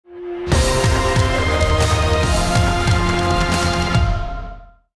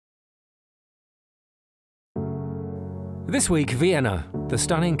This week, Vienna, the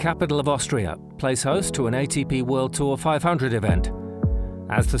stunning capital of Austria, plays host to an ATP World Tour 500 event.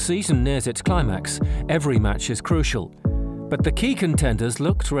 As the season nears its climax, every match is crucial. But the key contenders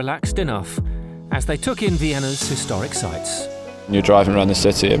looked relaxed enough as they took in Vienna's historic sights. You're driving around the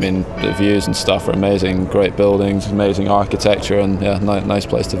city, I mean, the views and stuff are amazing, great buildings, amazing architecture, and yeah, nice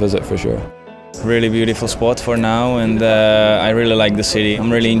place to visit for sure. Really beautiful spot for now, and I really like the city.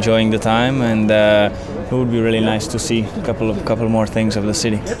 I'm really enjoying the time, and it would be really nice to see a couple more things of the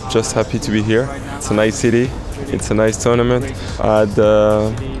city. Just happy to be here. It's a nice city, it's a nice tournament. I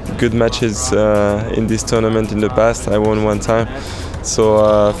had good matches in this tournament in the past. I won one time,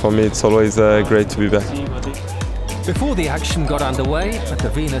 so for me it's always great to be back. Before the action got underway at the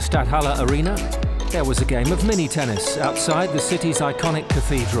Wiener Stadthalle Arena, there was a game of mini tennis outside the city's iconic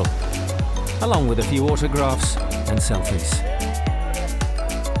cathedral, along with a few autographs and selfies.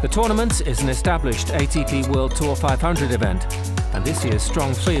 The tournament is an established ATP World Tour 500 event, and this year's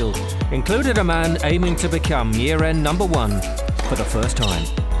strong field included a man aiming to become year-end #1 for the first time.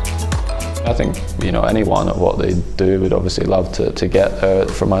 I think, you know, anyone at what they do would obviously love to get there.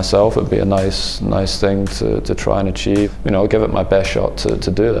 For myself, it would be a nice thing to try and achieve. You know, give it my best shot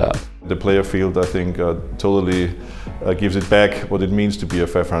to do that. The player field, I think, totally gives it back what it means to be a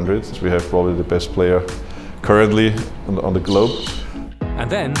 500. We have probably the best player currently on the globe. And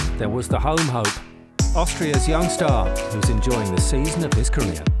then there was the home hope, Austria's young star who's enjoying the season of his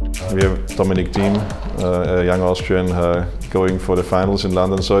career. We have Dominic Thiem, a young Austrian, going for the finals in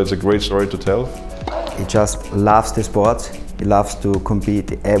London, so it's a great story to tell. He just loves the sport. He loves to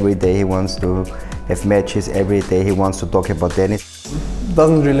compete every day. He wants to have matches every day. He wants to talk about tennis.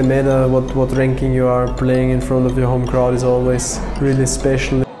 Doesn't really matter what ranking you are. Playing in front of your home crowd is always really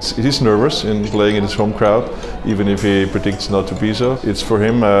special. He is nervous in playing in his home crowd, even if he predicts not to be so. It's for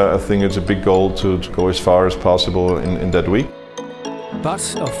him, I think it's a big goal to go as far as possible in that week.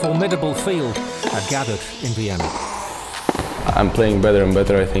 But a formidable field had gathered in Vienna. I'm playing better and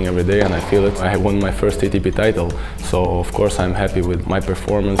better, I think, every day, and I feel it. I won my first ATP title, so of course I'm happy with my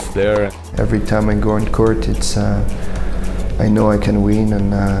performance there. Every time I go on court, I know I can win,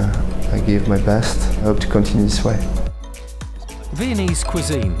 and I give my best. I hope to continue this way. Viennese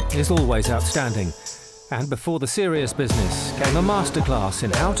cuisine is always outstanding, and before the serious business came a masterclass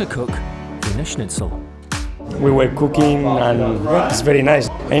in how to cook Wiener Schnitzel. We were cooking and it's very nice.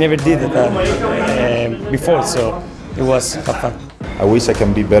 I never did it before, so it was fun. I wish I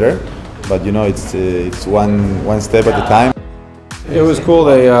can be better, but you know, it's one step at a time. It was cool.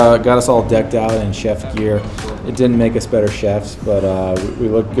 They got us all decked out in chef gear. It didn't make us better chefs, but we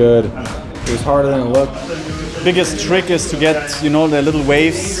looked good. It was harder than it looked. Biggest trick is to get, you know, the little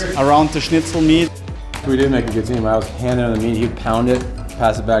waves around the schnitzel meat. We did make a good team. I was handing him the meat, he'd pound it,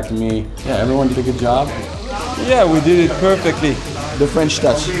 pass it back to me. Yeah, everyone did a good job. Yeah, we did it perfectly. The French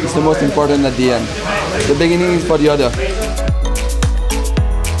touch is the most important at the end. The beginning is for the other.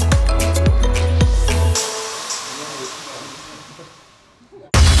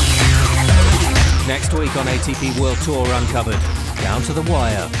 Next week on ATP World Tour Uncovered, down to the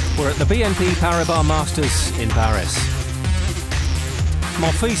wire, we're at the BNP Paribas Masters in Paris.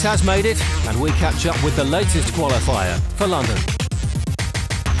 Monfils has made it, and we catch up with the latest qualifier for London.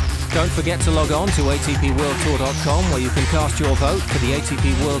 Don't forget to log on to atpworldtour.com, where you can cast your vote for the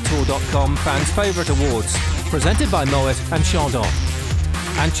atpworldtour.com Fans Favourite Awards, presented by Moet and Chandon.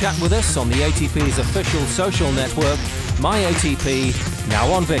 And chat with us on the ATP's official social network, MyATP,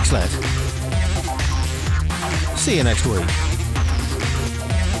 now on Vixlet. See you next week.